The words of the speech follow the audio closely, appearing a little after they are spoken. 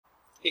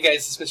Hey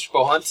guys, this is Mr.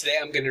 Bohan. Today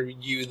I'm going to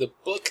review the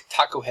book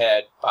Taco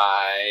Head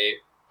by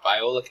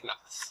Viola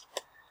Canales.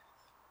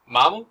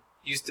 Mama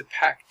used to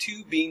pack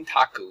 2 bean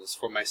tacos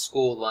for my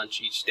school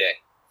lunch each day.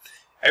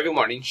 Every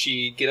morning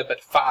she'd get up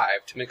at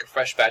 5 to make a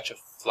fresh batch of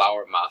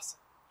flour masa.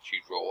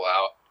 She'd roll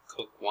out,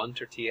 cook 1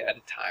 tortilla at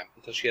a time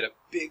until she had a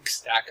big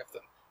stack of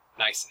them,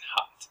 nice and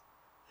hot.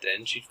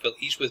 Then she'd fill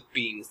each with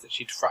beans that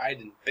she'd fried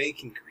in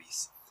bacon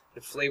grease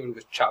and flavored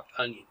with chopped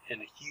onion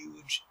in a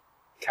huge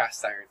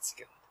cast iron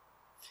skillet.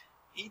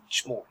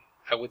 Each morning,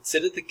 I would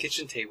sit at the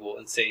kitchen table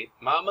and say,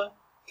 "Mama,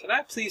 can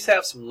I please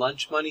have some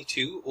lunch money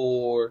too,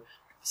 or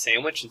a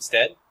sandwich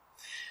instead?"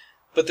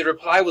 But the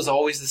reply was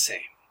always the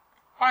same.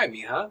 "Why,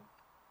 mija?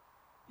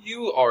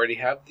 You already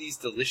have these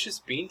delicious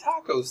bean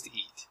tacos to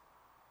eat."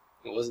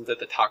 It wasn't that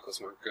the tacos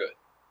weren't good.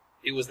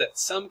 It was that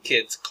some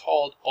kids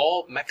called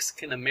all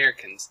Mexican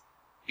Americans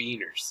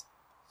beaners.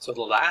 So the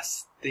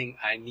last thing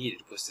I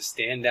needed was to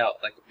stand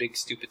out like a big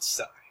stupid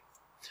sign.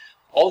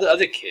 All the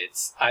other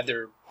kids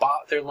either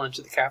bought their lunch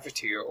at the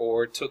cafeteria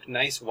or took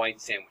nice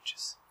white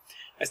sandwiches.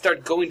 I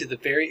started going to the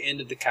very end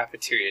of the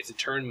cafeteria to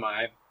turn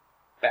my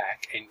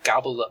back and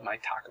gobble up my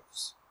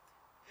tacos.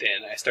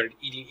 Then I started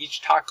eating each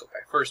taco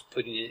by first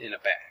putting it in a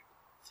bag.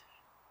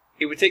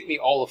 It would take me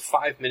all of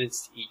 5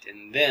 minutes to eat,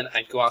 and then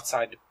I'd go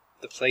outside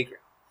the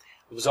playground.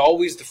 I was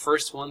always the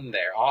first one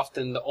there,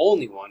 often the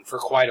only one for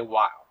quite a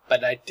while,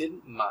 but I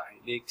didn't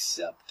mind,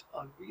 except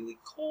on really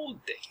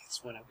cold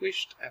days when I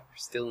wished I were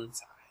still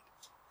inside.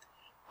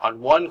 On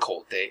one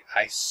cold day,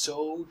 I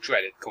so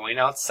dreaded going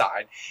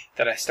outside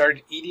that I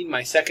started eating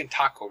my second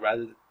taco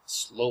rather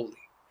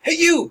slowly. "Hey,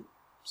 you!"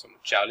 someone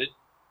shouted.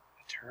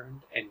 I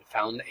turned and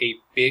found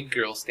a big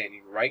girl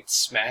standing right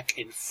smack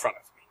in front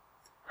of me,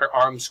 her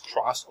arms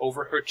crossed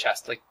over her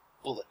chest like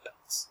bullet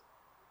belts.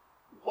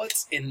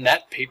 "What's in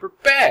that paper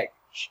bag?"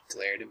 She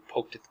glared and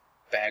poked at the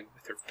bag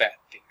with her fat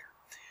finger.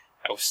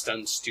 I was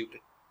stunned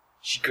stupid.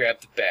 She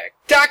grabbed the bag.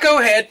 "Taco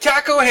head!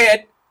 Taco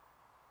head!"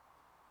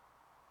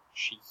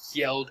 She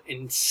yelled.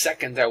 In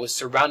seconds, I was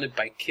surrounded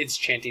by kids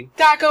chanting,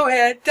 "Taco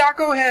head!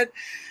 Taco head!"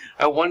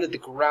 I wanted the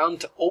ground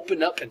to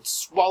open up and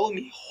swallow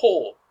me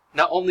whole.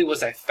 Not only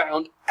was I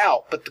found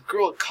out, but the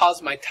girl had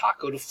caused my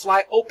taco to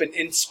fly open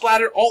and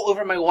splatter all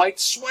over my white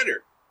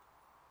sweater.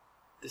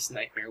 This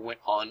nightmare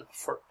went on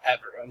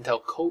forever until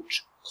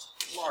Coach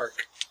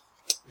Clark,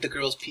 the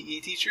girls' PE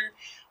teacher,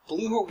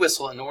 blew her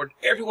whistle and ordered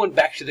everyone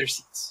back to their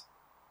seats.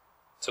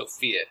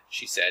 "Sophia,"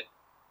 she said,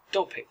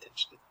 "don't pay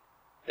attention to them.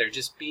 They're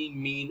just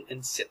being mean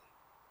and silly."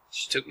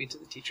 She took me to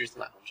the teacher's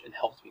lounge and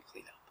helped me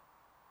clean up.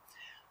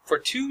 For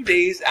 2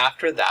 days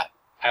after that,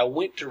 I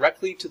went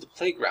directly to the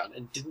playground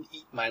and didn't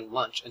eat my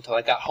lunch until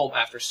I got home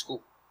after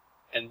school.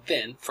 And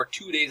then, for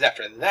 2 days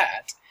after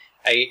that,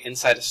 I ate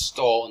inside a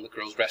stall in the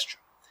girls'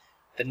 restroom.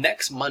 The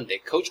next Monday,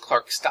 Coach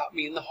Clark stopped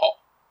me in the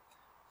hall.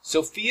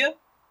 "Sophia,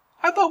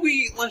 how about we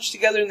eat lunch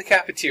together in the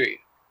cafeteria?"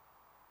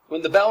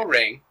 When the bell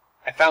rang,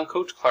 I found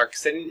Coach Clark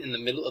sitting in the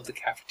middle of the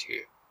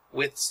cafeteria,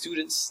 with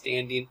students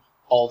standing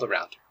all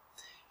around her.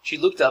 She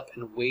looked up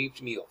and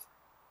waved me over.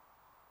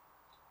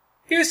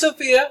 "Here,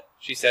 Sophia,"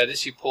 she said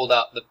as she pulled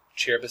out the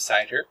chair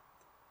beside her.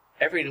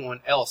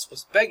 Everyone else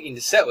was begging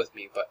to sit with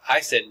me, but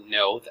I said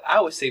no, that I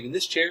was saving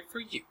this chair for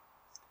you.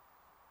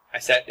 I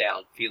sat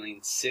down,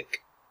 feeling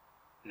sick,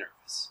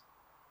 nervous.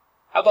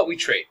 "How about we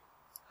trade?"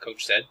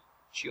 Coach said.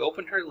 She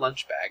opened her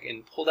lunch bag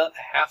and pulled out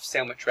a half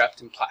sandwich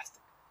wrapped in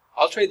plastic.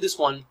 "I'll trade this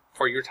one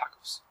for your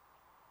tacos."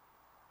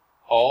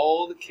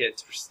 All the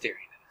kids were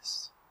staring at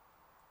us.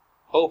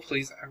 "Oh,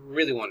 please, I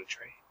really want to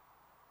trade."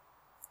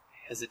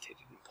 I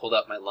hesitated and pulled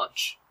out my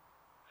lunch.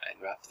 I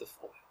unwrapped the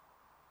foil.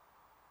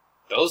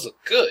 "Those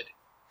look good,"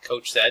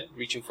 Coach said,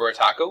 reaching for a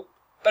taco.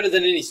 "Better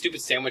than any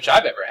stupid sandwich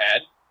I've ever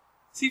had.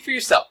 See for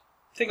yourself.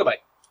 Take a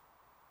bite."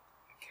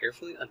 I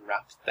carefully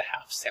unwrapped the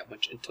half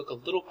sandwich and took a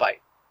little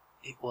bite.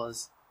 It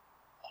was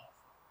awful.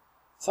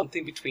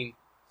 Something between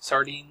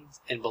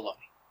sardines and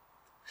bologna.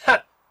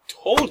 "Ha!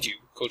 Told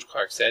you," Coach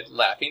Clark said,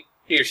 laughing.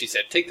 "Here," she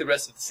said, "take the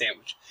rest of the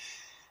sandwich."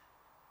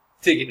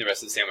 Taking the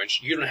rest of the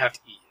sandwich, "You don't have to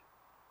eat it.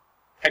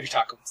 Have your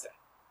taco instead."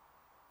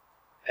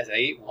 As I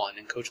ate one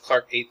and Coach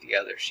Clark ate the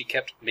other, she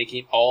kept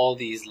making all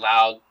these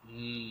loud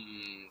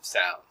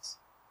sounds.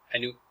 I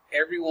knew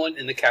everyone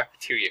in the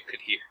cafeteria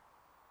could hear.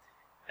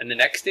 And the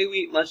next day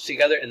we ate lunch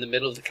together in the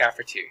middle of the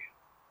cafeteria.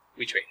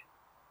 We traded.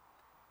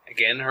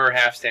 Again, her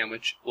half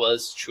sandwich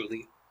was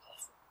truly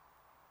awful.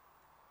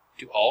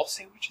 Do all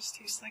sandwiches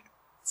taste like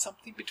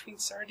something between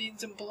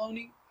sardines and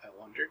bologna? I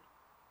wondered.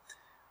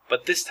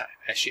 But this time,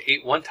 as she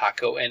ate one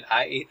taco and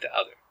I ate the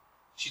other,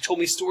 she told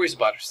me stories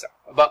about herself,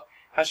 about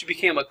how she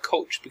became a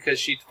coach because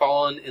she'd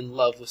fallen in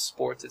love with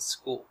sports at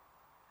school,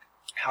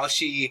 how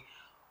she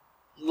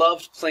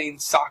loved playing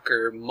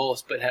soccer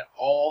most but had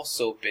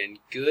also been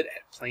good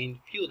at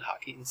playing field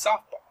hockey and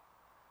softball.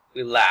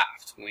 We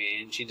laughed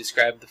when she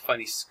described the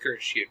funny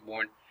skirt she had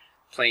worn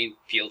playing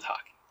field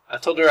hockey. I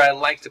told her I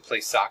liked to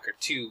play soccer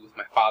too with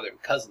my father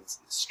and cousins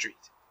in the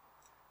street.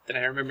 Then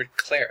I remembered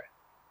Clara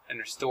and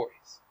her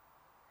stories.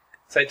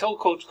 So I told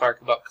Coach Clark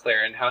about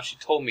Clara and how she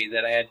told me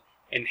that I had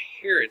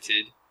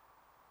inherited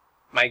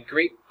My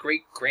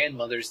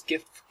great-great-grandmother's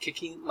gift for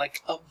kicking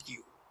like a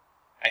mule.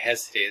 I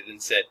hesitated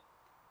and said,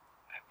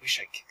 I wish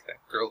I kicked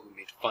that girl who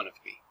made fun of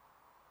me.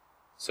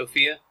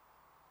 Sophia,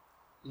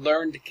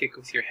 learn to kick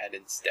with your head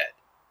instead.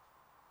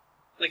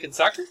 Like in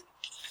soccer?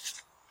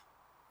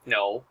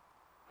 No,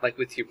 like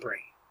with your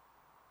brain.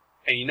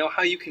 And you know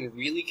how you can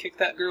really kick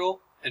that girl,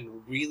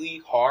 and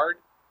really hard?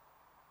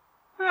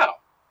 How?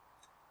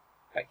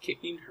 By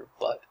kicking her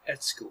butt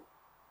at school.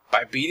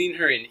 By beating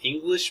her in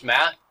English,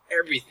 math,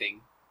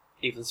 everything,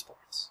 even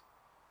sports.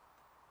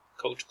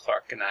 Coach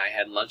Clark and I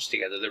had lunch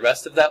together the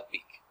rest of that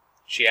week.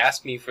 She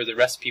asked me for the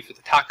recipe for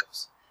the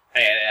tacos.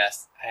 I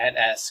had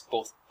asked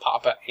both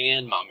Papa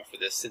and Mama for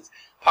this, since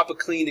Papa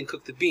cleaned and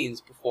cooked the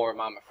beans before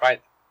Mama fried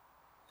them.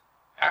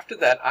 After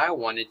that, I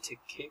wanted to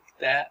kick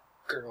that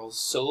girl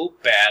so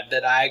bad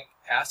that I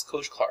asked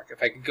Coach Clark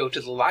if I could go to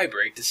the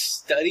library to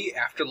study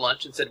after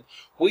lunch instead of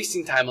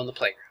wasting time on the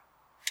playground.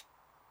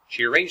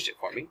 She arranged it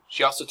for me.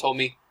 She also told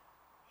me,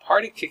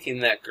 part of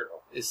kicking that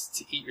girl is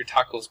to eat your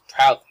tacos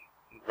proudly,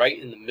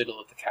 right in the middle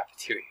of the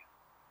cafeteria.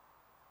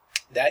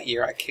 That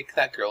year, I kicked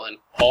that girl in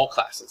all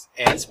classes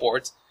and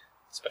sports,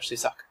 especially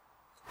soccer.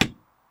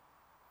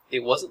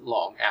 It wasn't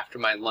long after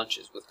my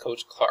lunches with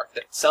Coach Clark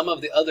that some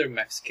of the other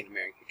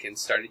Mexican-American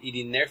kids started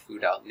eating their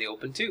food out in the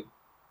open too.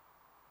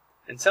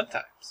 And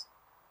sometimes,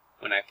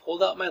 when I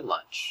pulled out my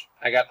lunch,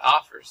 I got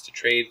offers to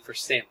trade for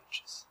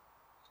sandwiches.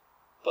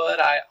 But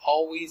I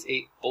always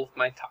ate both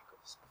my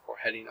tacos before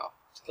heading off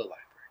to the library.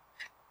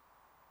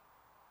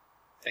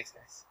 Thanks,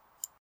 guys.